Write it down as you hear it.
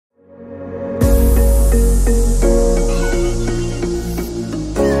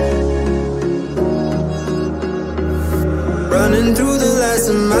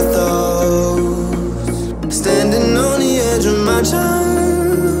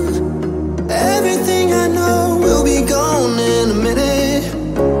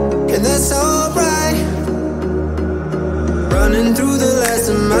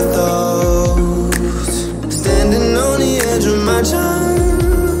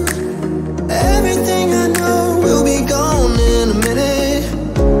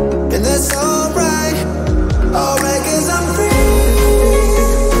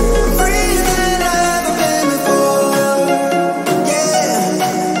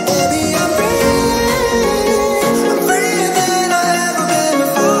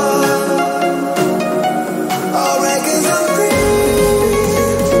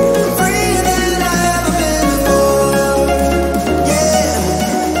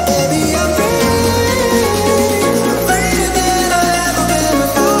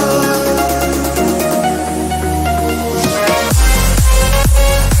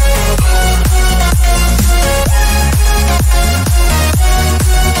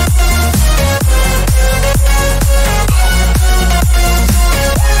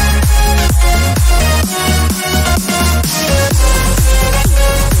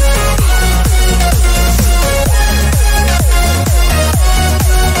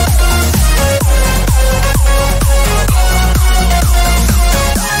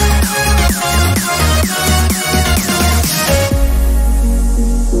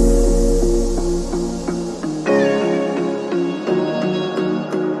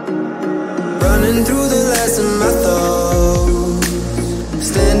Running through the last of my thoughts,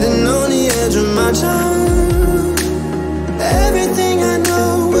 standing on the edge of my time. Everything I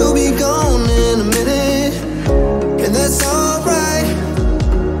know will be gone in a minute, and that's alright.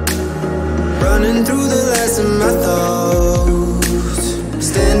 Running through the last of my thoughts,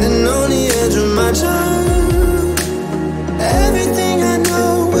 standing on the edge of my time. Everything I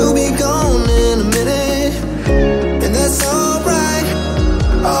know will be gone in a minute, and that's alright.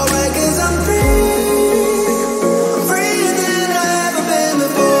 Alright, 'cause I'm free. I'm freer than I've ever been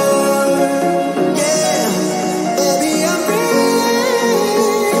before. Yeah, baby, I'm free.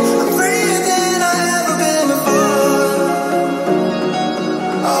 I'm freer than I've ever been before.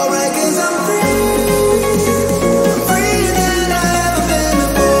 Alright, 'cause I'm free. I'm freer than I've ever been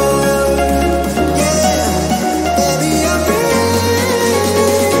before. Yeah, baby, I'm free.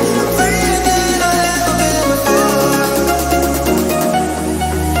 I'm freer than I've ever been before.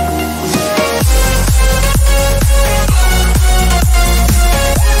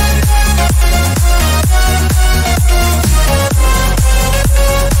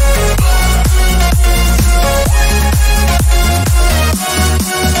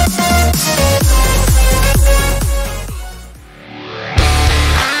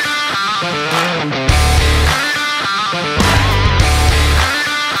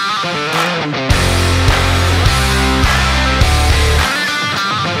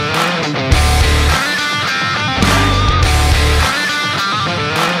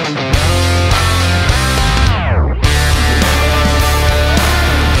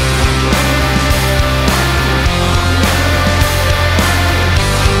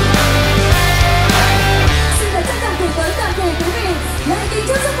 Xin được trân trọng gửi tới toàn thể quý vị lời kính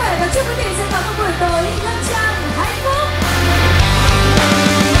chúc sức khỏe và chúc quý vị sẽ có một buổi tối lâm trang hạnh phúc.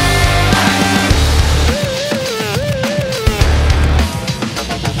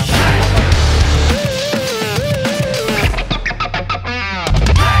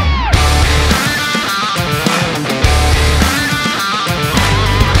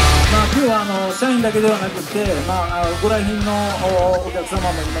今日は社員だけではなくて、ご来賓のお客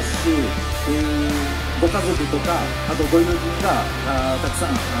様もいますし、ご家族とかあとご友人がたくさ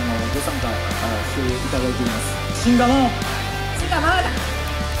んご参加していただいています。新賀の Xin cảm ơn ạ.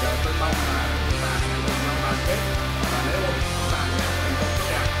 Giờ tôi mong là chúng ta sẽ cùng nhau đoàn kết và lễ hội chúng ta sẽ thành công tốt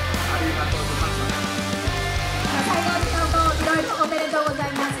đẹp. Arigato gozaimasu. 最後にどうもいろいろおめでとうござ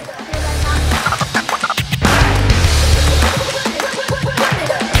います。ありがとうございます。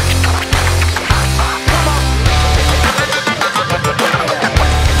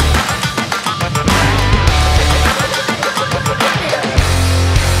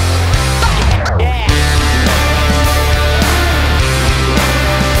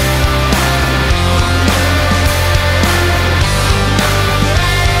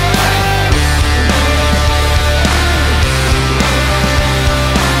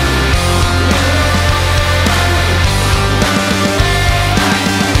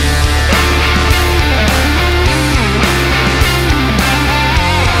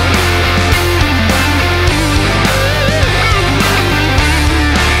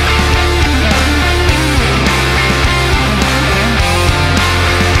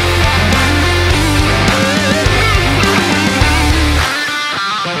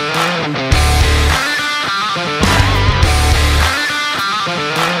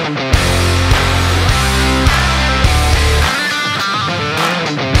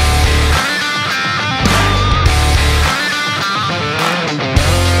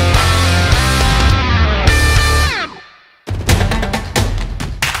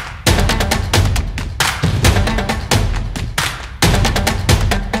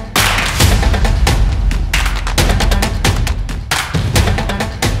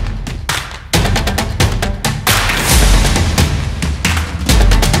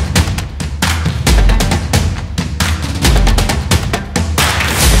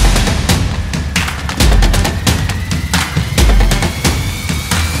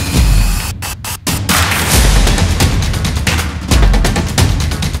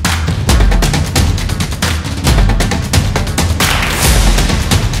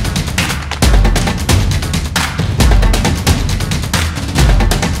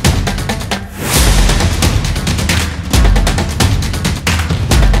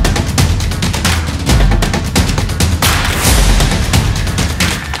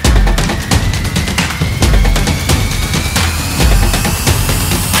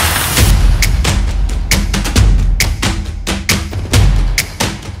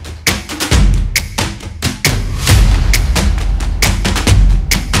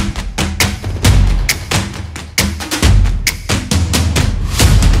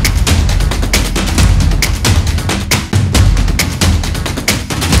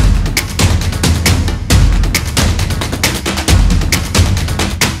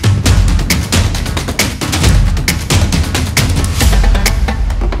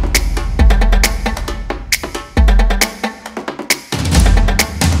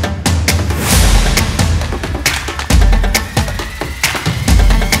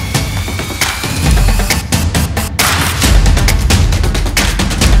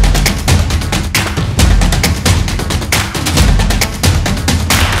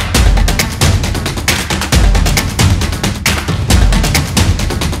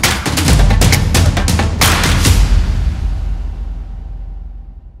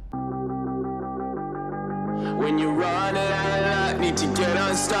When you're running out of luck, need to get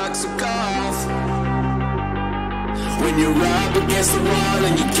unstuck, so go off. When you're up against the wall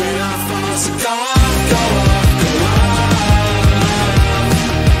and you cannot fall, so go off, go off, go off.